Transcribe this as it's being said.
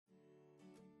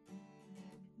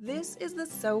This is the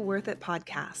So Worth It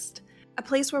podcast, a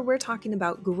place where we're talking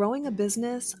about growing a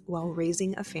business while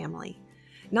raising a family.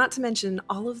 Not to mention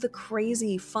all of the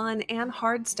crazy, fun, and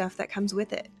hard stuff that comes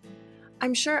with it.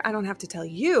 I'm sure I don't have to tell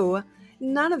you,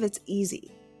 none of it's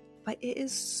easy, but it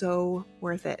is so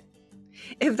worth it.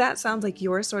 If that sounds like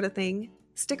your sort of thing,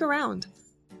 stick around.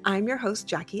 I'm your host,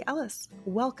 Jackie Ellis.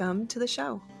 Welcome to the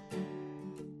show.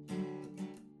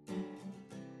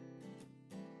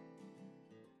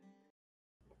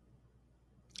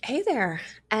 Hey there,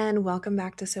 and welcome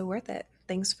back to So Worth It.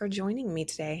 Thanks for joining me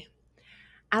today.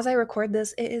 As I record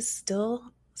this, it is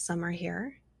still summer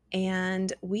here,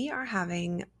 and we are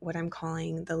having what I'm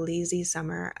calling the lazy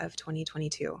summer of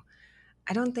 2022.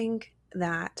 I don't think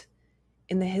that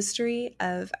in the history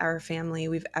of our family,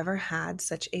 we've ever had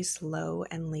such a slow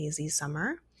and lazy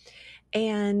summer,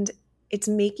 and it's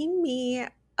making me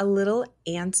a little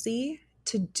antsy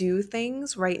to do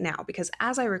things right now because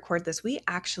as I record this, we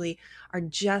actually are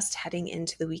just heading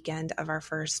into the weekend of our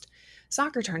first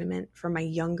soccer tournament for my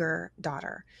younger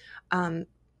daughter. And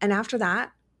after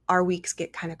that, our weeks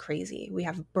get kind of crazy. We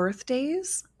have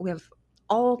birthdays. We have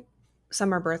all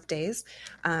summer birthdays,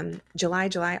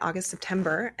 July, August,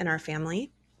 September in our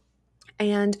family.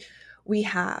 And we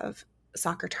have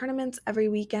soccer tournaments every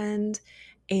weekend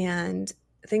and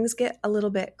things get a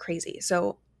little bit crazy.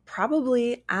 So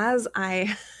probably as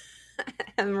I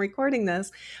am recording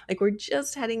this, like we're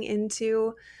just heading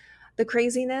into the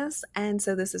craziness. And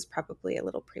so this is probably a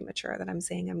little premature that I'm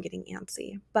saying I'm getting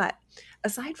antsy. But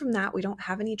aside from that, we don't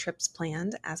have any trips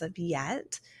planned as of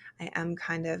yet. I am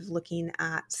kind of looking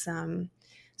at some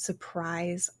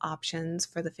surprise options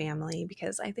for the family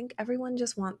because I think everyone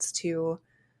just wants to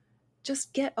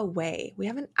just get away. We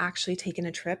haven't actually taken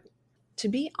a trip. To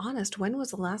be honest, when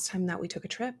was the last time that we took a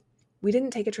trip? We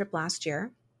didn't take a trip last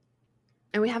year,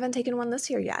 and we haven't taken one this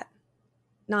year yet.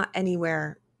 Not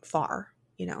anywhere far,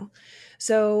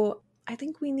 So I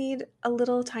think we need a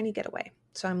little tiny getaway.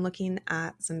 So I'm looking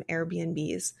at some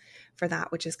Airbnbs for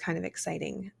that, which is kind of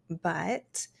exciting.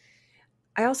 But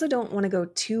I also don't want to go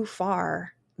too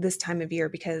far this time of year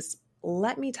because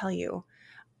let me tell you,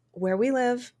 where we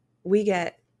live, we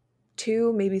get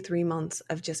 2, maybe 3 months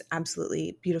of just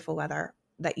absolutely beautiful weather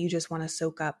that you just want to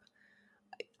soak up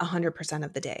 100%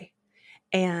 of the day.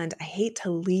 And I hate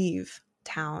to leave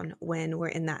town when we're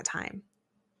in that time.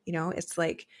 It's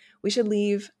like we should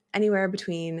leave anywhere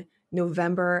between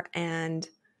November and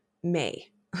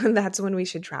May. That's when we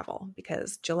should travel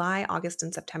because July, August,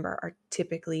 and September are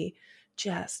typically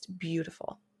just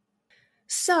beautiful.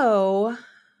 So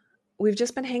we've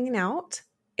just been hanging out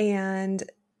and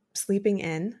sleeping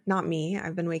in. Not me.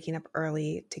 I've been waking up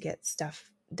early to get stuff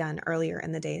done earlier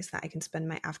in the day so that I can spend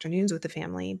my afternoons with the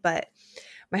family. But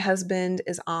my husband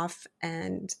is off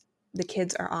and the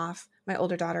kids are off. My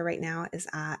older daughter right now is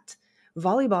at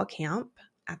volleyball camp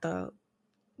at the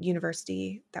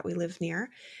university that we live near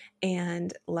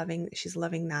and she's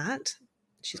loving that.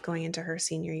 She's going into her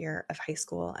senior year of high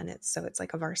school and it's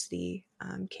like a varsity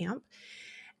camp.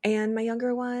 And my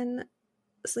younger one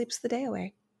sleeps the day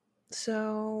away.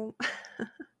 So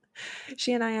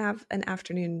she and I have an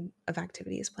afternoon of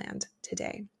activities planned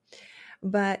today.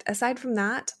 But aside from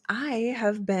that, I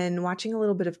have been watching a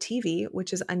little bit of TV,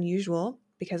 which is unusual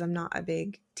because I'm not a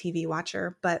big TV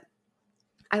watcher, but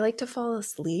I like to fall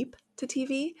asleep to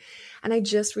TV. And I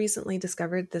just recently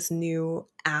discovered this new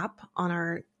app on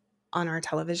our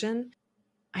television.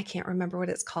 I can't remember what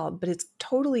it's called, but it's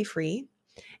totally free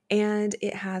and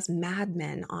it has Mad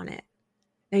Men on it.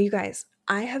 Now, you guys,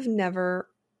 I have never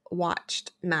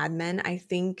watched Mad Men. I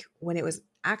think when it was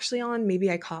actually on,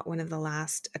 maybe I caught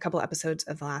a couple episodes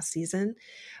of the last season,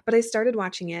 but I started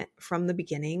watching it from the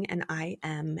beginning and I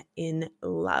am in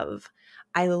love.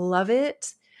 I love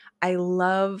it.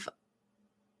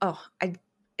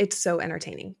 It's so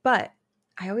entertaining, but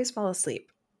I always fall asleep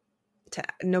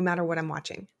no matter what I'm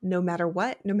watching, no matter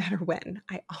what, no matter when,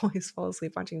 I always fall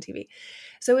asleep watching TV.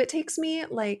 So it takes me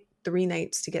like 3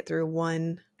 nights to get through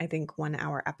one 1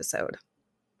 hour episode.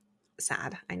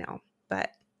 Sad, I know, but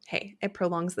hey, it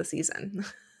prolongs the season.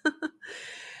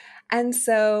 And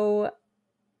so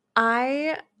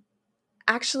Mad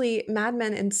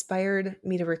Men inspired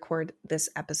me to record this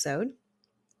episode.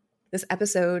 This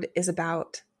episode is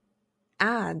about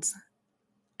ads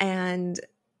and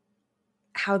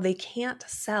how they can't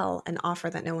sell an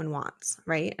offer that no one wants,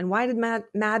 right? And why did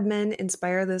Mad Men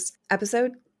inspire this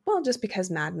episode? Well, just because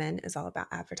Mad Men is all about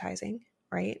advertising,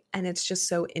 right? And it's just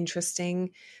so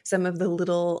interesting, some of the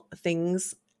little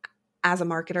things as a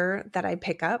marketer that I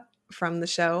pick up from the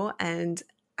show and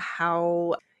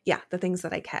the things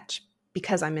that I catch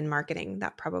because I'm in marketing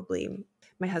that probably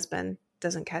my husband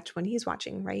doesn't catch when he's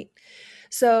watching, right?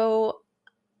 So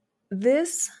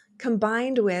this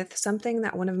combined with something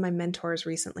that one of my mentors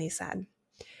recently said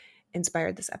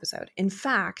inspired this episode. In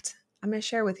fact, I'm going to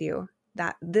share with you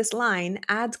that this line,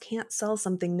 ads can't sell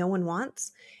something no one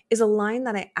wants, is a line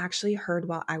that I actually heard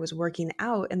while I was working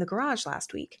out in the garage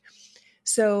last week.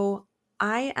 So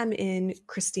I am in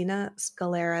Christina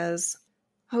Scalera's,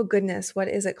 oh goodness, what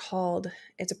is it called?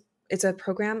 It's a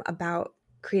program about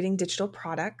creating digital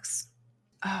products.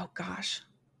 Oh gosh,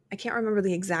 I can't remember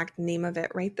the exact name of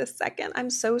it right this second. I'm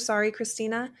so sorry,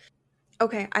 Christina.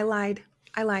 Okay, I lied.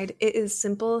 It is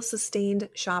Simple Sustained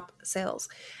Shop Sales,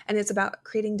 and it's about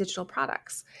creating digital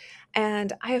products.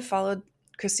 And I have followed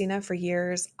Christina for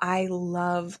years. I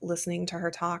love listening to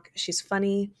her talk. She's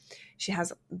funny.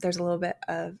 There's a little bit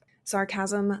of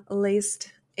sarcasm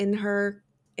laced in her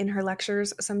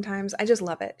lectures sometimes. I just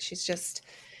love it. She's just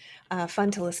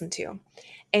fun to listen to.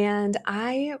 And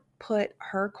I put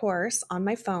her course on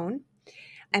my phone,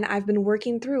 and I've been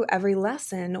working through every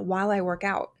lesson while I work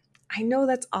out. I know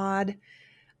that's odd.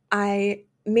 I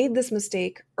made this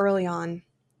mistake early on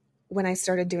when I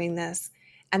started doing this,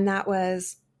 and that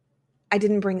was I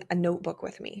didn't bring a notebook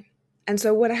with me. And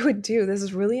so what I would do, this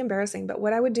is really embarrassing, but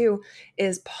what I would do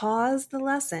is pause the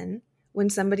lesson when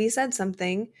somebody said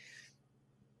something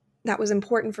that was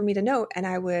important for me to note, and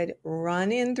I would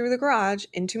run in through the garage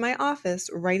into my office,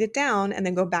 write it down, and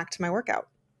then go back to my workout.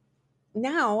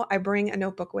 Now I bring a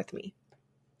notebook with me.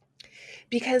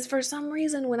 Because for some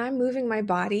reason, when I'm moving my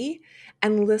body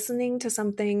and listening to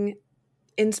something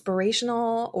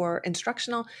inspirational or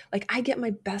instructional, like I get my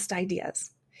best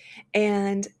ideas.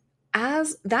 And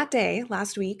as that day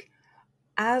last week,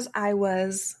 as I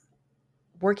was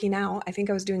working out, I think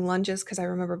I was doing lunges because I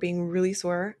remember being really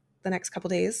sore the next couple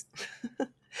days.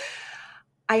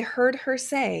 I heard her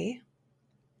say,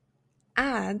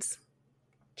 ads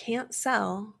can't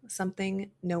sell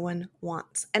something no one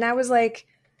wants. And I was like,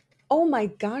 oh my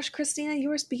gosh, Christina, you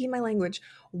are speaking my language.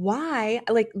 Why?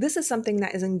 Like, this is something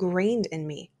that is ingrained in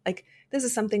me. Like, this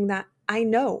is something that I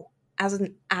know as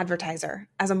an advertiser,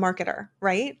 as a marketer,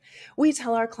 right? We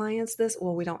tell our clients this.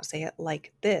 Well, we don't say it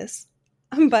like this,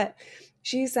 but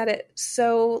she said it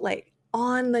so like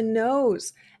on the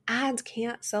nose. Ads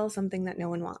can't sell something that no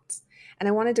one wants. And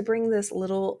I wanted to bring this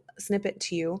little snippet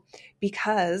to you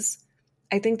because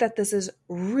I think that this is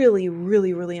really,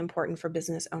 really, really important for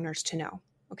business owners to know.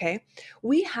 Okay.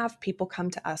 We have people come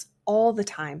to us all the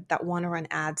time that want to run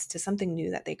ads to something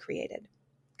new that they created.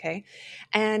 Okay.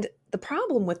 And the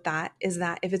problem with that is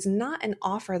that if it's not an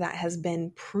offer that has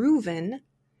been proven,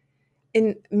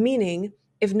 in meaning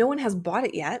if no one has bought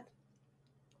it yet,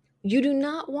 you do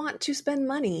not want to spend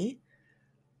money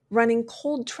running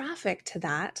cold traffic to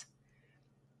that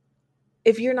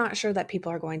if you're not sure that people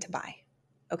are going to buy.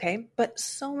 Okay. But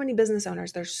so many business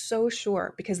owners, they're so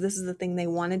sure because this is the thing they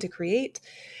wanted to create.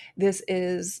 This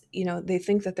is, they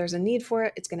think that there's a need for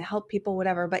it. It's going to help people,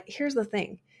 whatever. But here's the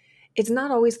thing. It's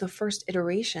not always the first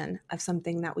iteration of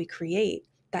something that we create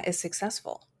that is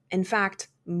successful. In fact,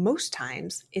 most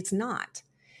times it's not.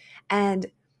 And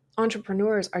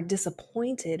entrepreneurs are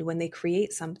disappointed when they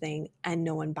create something and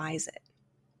no one buys it,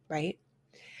 right?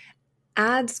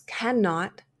 Ads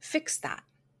cannot fix that.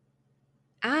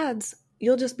 Ads,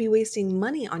 you'll just be wasting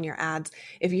money on your ads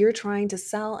if you're trying to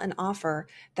sell an offer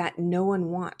that no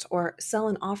one wants or sell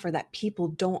an offer that people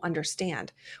don't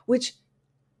understand, which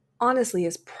honestly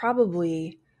is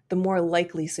probably the more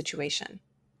likely situation.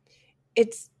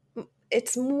 It's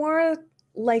more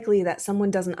likely that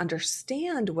someone doesn't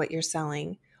understand what you're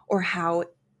selling or how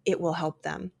it will help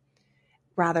them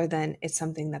rather than it's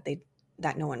something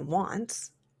that no one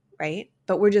wants, right?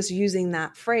 But we're just using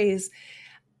that phrase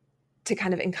to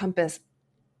kind of encompass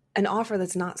an offer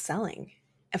that's not selling.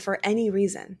 And for any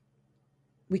reason,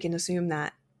 we can assume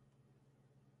that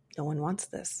no one wants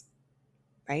this,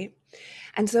 right?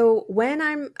 And so when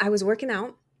I was working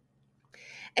out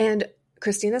and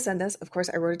Christina said this, of course,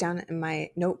 I wrote it down in my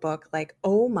notebook, like,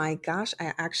 oh my gosh,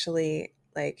 I actually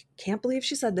can't believe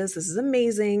she said this. This is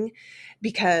amazing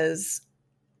because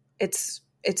it's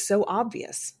so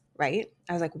obvious, right?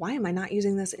 I was like, why am I not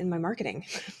using this in my marketing?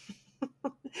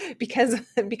 because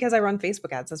I run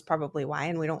Facebook ads. That's probably why.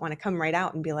 And we don't want to come right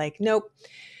out and be like, nope,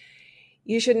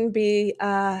 you shouldn't be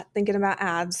thinking about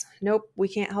ads. Nope, we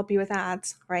can't help you with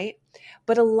ads, right?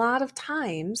 But a lot of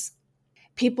times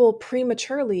people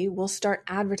prematurely will start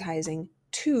advertising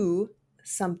to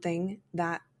something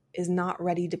that is not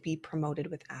ready to be promoted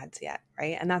with ads yet,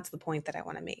 right? And that's the point that I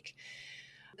want to make.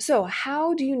 So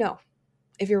how do you know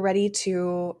if you're ready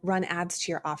to run ads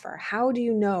to your offer? How do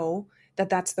you know that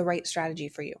that's the right strategy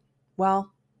for you?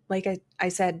 Well, like I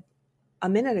said a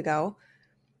minute ago,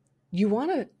 you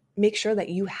want to make sure that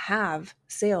you have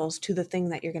sales to the thing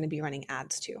that you're going to be running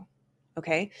ads to.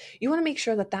 Okay. You want to make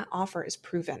sure that that offer is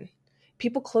proven.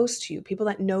 People close to you, people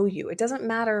that know you. It doesn't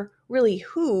matter really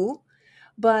who,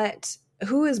 but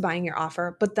who is buying your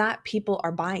offer, but that people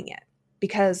are buying it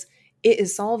because it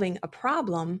is solving a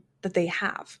problem that they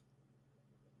have.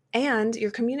 And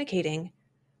you're communicating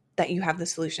that you have the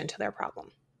solution to their problem.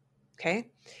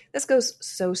 Okay. This goes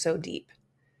so deep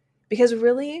because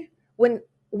really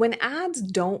when ads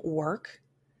don't work,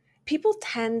 people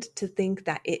tend to think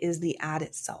that it is the ad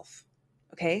itself.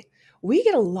 Okay. We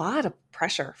get a lot of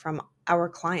pressure from our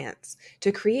clients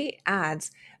to create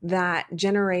ads that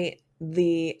generate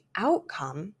the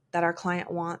outcome that our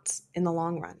client wants in the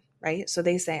long run, right? So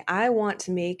they say, I want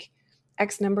to make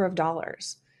X number of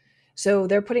dollars. So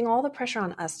they're putting all the pressure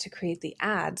on us to create the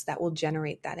ads that will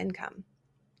generate that income.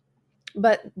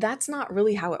 But that's not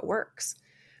really how it works.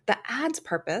 The ad's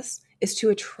purpose is to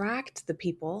attract the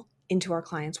people into our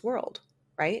client's world,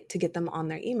 right? To get them on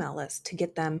their email list, to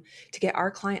get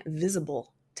our client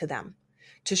visible to them,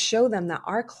 to show them that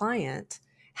our client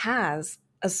has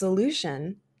a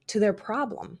solution to their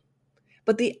problem.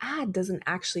 But the ad doesn't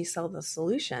actually sell the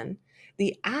solution.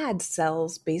 The ad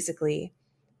sells basically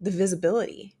the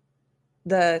visibility,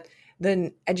 the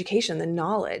education, the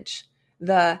knowledge,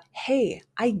 hey,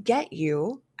 I get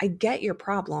you, I get your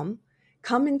problem,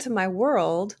 come into my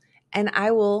world and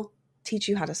I will teach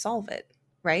you how to solve it,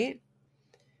 right?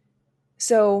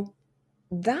 So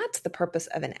that's the purpose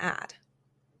of an ad.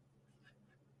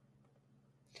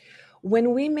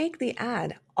 When we make the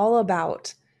ad all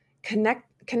about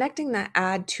connecting that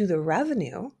ad to the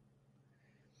revenue,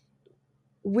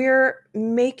 we're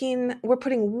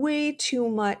putting way too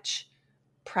much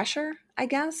pressure, I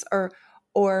guess,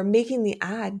 or making the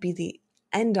ad be the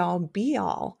end all be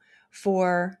all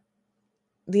for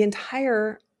the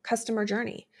entire customer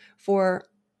journey, for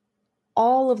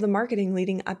all of the marketing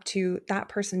leading up to that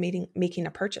person making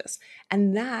a purchase.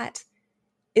 And that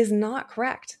is not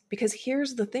correct, because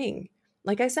here's the thing.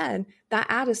 Like I said, that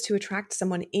ad is to attract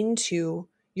someone into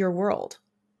your world.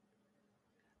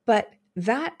 But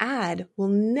that ad will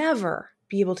never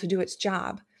be able to do its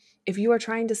job if you are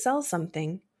trying to sell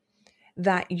something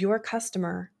that your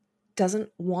customer doesn't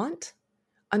want,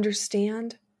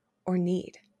 understand, or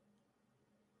need.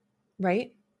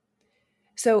 Right?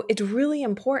 So it's really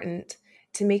important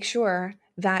to make sure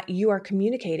that you are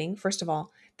communicating, first of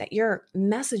all, that your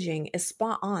messaging is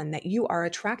spot on, that you are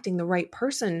attracting the right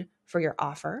person for your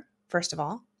offer, first of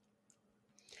all.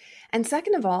 And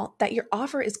second of all, that your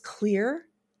offer is clear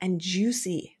and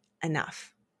juicy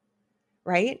enough,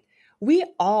 right? We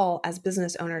all, as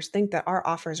business owners, think that our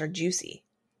offers are juicy,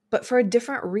 but for a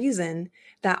different reason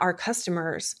than our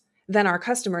customers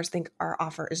think our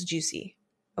offer is juicy.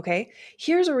 Okay?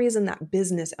 Here's a reason that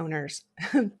business owners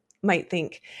might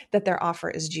think that their offer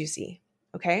is juicy.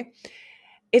 Okay?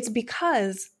 It's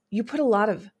because you put a lot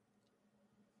of,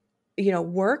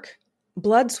 work,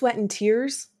 blood, sweat, and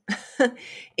tears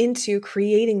into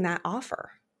creating that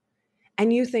offer.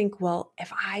 And you think, well,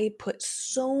 if I put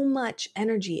so much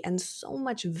energy and so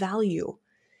much value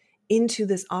into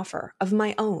this offer of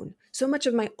my own, so much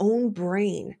of my own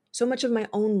brain, so much of my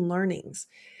own learnings,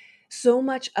 so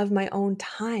much of my own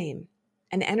time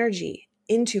and energy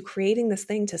into creating this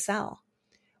thing to sell,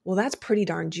 well, that's pretty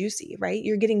darn juicy, right?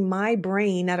 You're getting my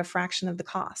brain at a fraction of the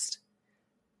cost.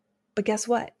 But guess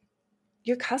what?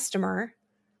 Your customer,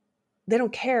 they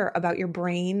don't care about your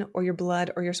brain or your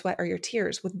blood or your sweat or your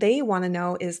tears. What they want to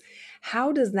know is,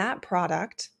 how does that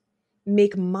product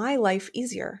make my life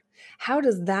easier? How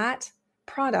does that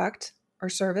product or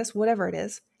service, whatever it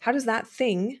is, how does that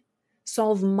thing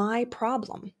solve my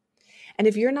problem? And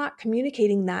if you're not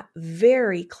communicating that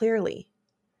very clearly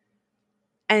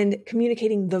and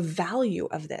communicating the value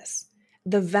of this,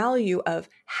 the value of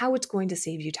how it's going to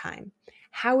save you time,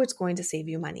 how it's going to save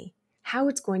you money, how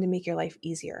it's going to make your life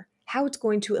easier, how it's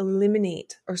going to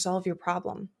eliminate or solve your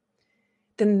problem,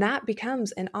 then that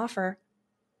becomes an offer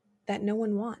that no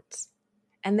one wants.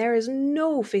 And there is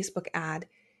no Facebook ad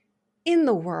in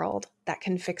the world that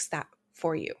can fix that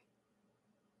for you.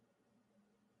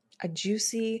 A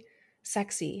juicy,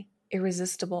 sexy,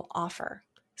 irresistible offer,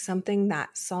 something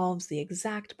that solves the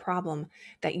exact problem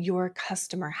that your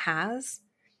customer has,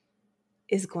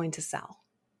 is going to sell.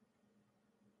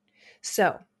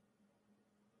 So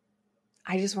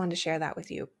I just wanted to share that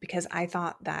with you because I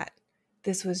thought that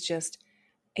this was just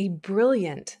a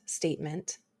brilliant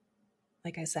statement,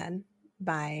 like I said,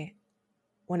 by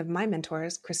one of my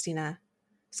mentors, Christina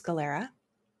Scalera.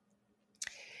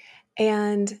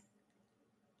 And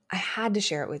I had to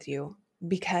share it with you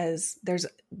because there's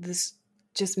this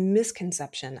just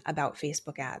misconception about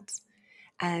Facebook ads.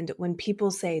 And when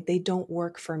people say they don't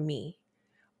work for me,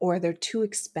 or they're too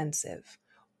expensive,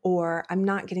 or I'm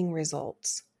not getting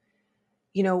results,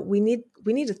 we need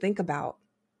to think about,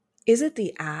 is it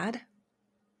the ad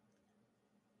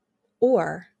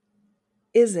or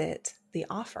is it the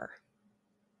offer?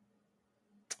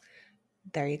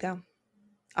 There you go.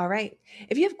 All right.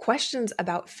 If you have questions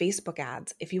about Facebook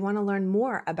ads, if you want to learn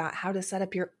more about how to set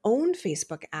up your own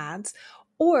Facebook ads,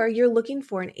 or you're looking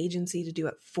for an agency to do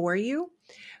it for you,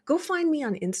 go find me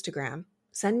on Instagram.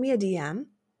 Send me a DM.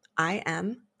 I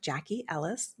am Jackie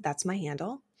Ellis. That's my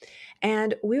handle.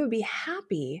 And we would be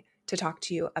happy to talk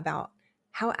to you about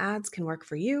how ads can work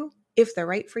for you. If they're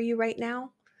right for you right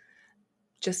now,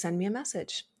 just send me a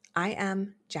message. I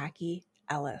am Jackie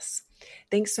Ellis.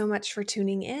 Thanks so much for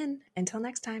tuning in. Until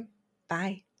next time,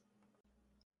 bye.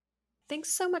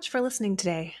 Thanks so much for listening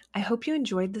today. I hope you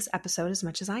enjoyed this episode as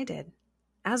much as I did.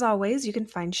 As always, you can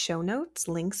find show notes,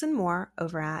 links, and more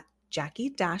over at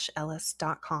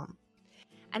jackie-ellis.com.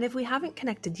 And if we haven't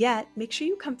connected yet, make sure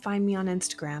you come find me on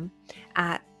Instagram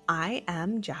at I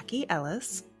am Jackie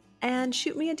Ellis and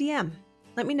shoot me a DM.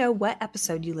 Let me know what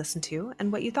episode you listened to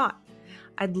and what you thought.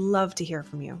 I'd love to hear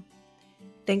from you.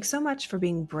 Thanks so much for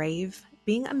being brave,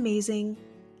 being amazing,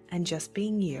 and just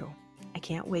being you. I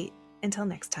can't wait until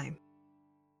next time.